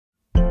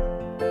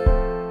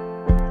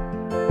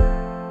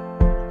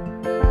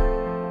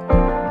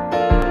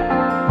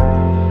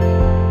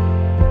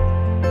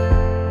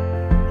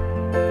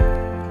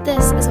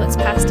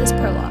podcast is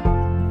Prologue.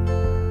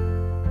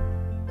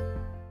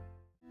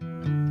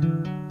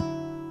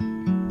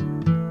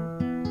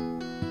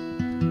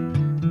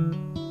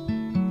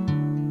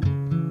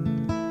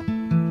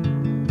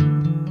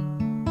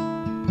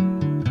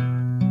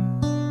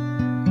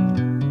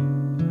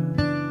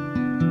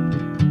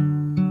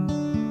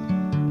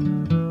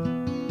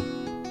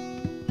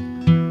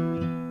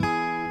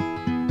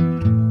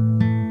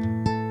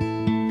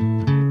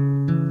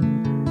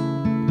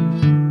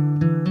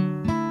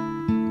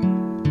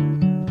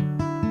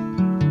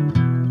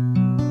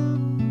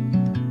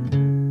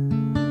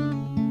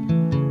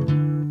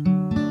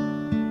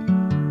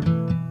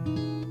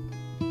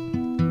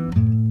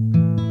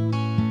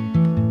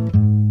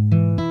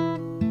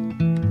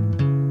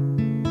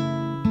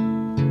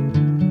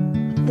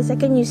 The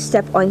second you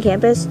step on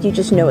campus, you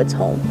just know it's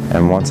home.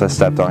 And once I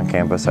stepped on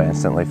campus, I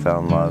instantly fell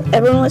in love.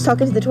 Everyone was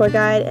talking to the tour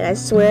guide, and I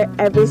swear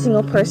every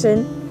single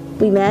person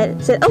we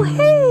met said, "Oh,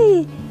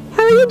 hey,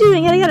 how are you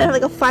doing?" And I had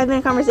like a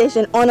 5-minute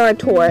conversation on our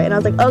tour, and I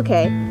was like,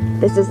 "Okay,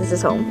 this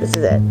is home. This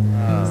is it."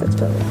 So that's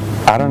probably.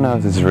 I don't know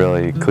if it's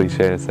really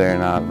cliche to say or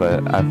not,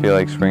 but I feel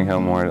like Spring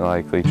Hill more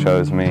likely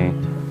chose me.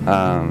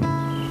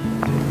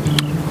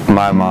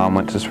 My mom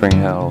went to Spring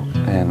Hill,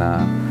 and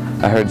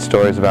I heard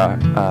stories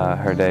about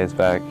her days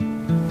back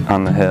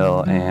on the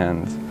hill,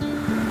 and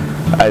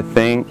I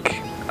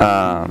think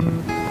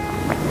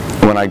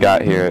when I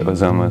got here it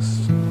was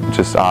almost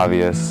just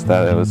obvious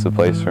that it was the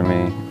place for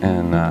me,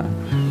 and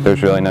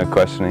there's really no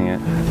questioning it.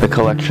 The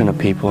collection of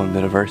people and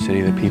the diversity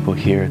of the people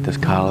here at this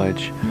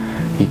college,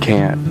 you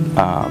can't,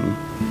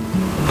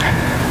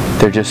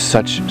 they're just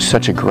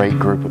such a great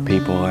group of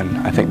people, and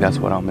I think that's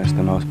what I'll miss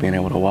the most, being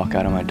able to walk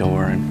out of my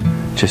door and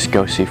just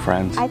go see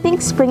friends. I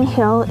think Spring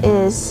Hill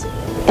is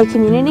a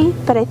community,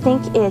 but I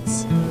think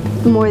it's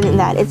more than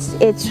that.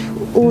 It's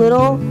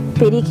little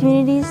bitty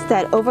communities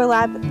that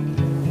overlap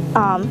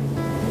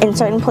in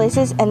certain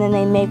places, and then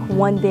they make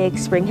one big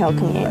Spring Hill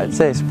community. I'd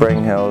say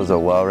Spring Hill is a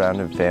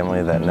well-rounded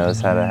family that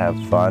knows how to have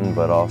fun,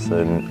 but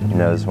also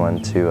knows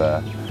when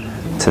to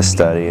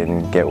study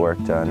and get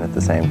work done at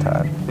the same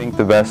time. I think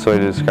the best way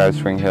to describe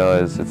Spring Hill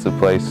is it's a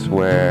place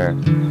where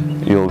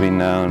you'll be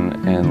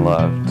known and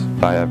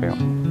loved by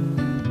everyone.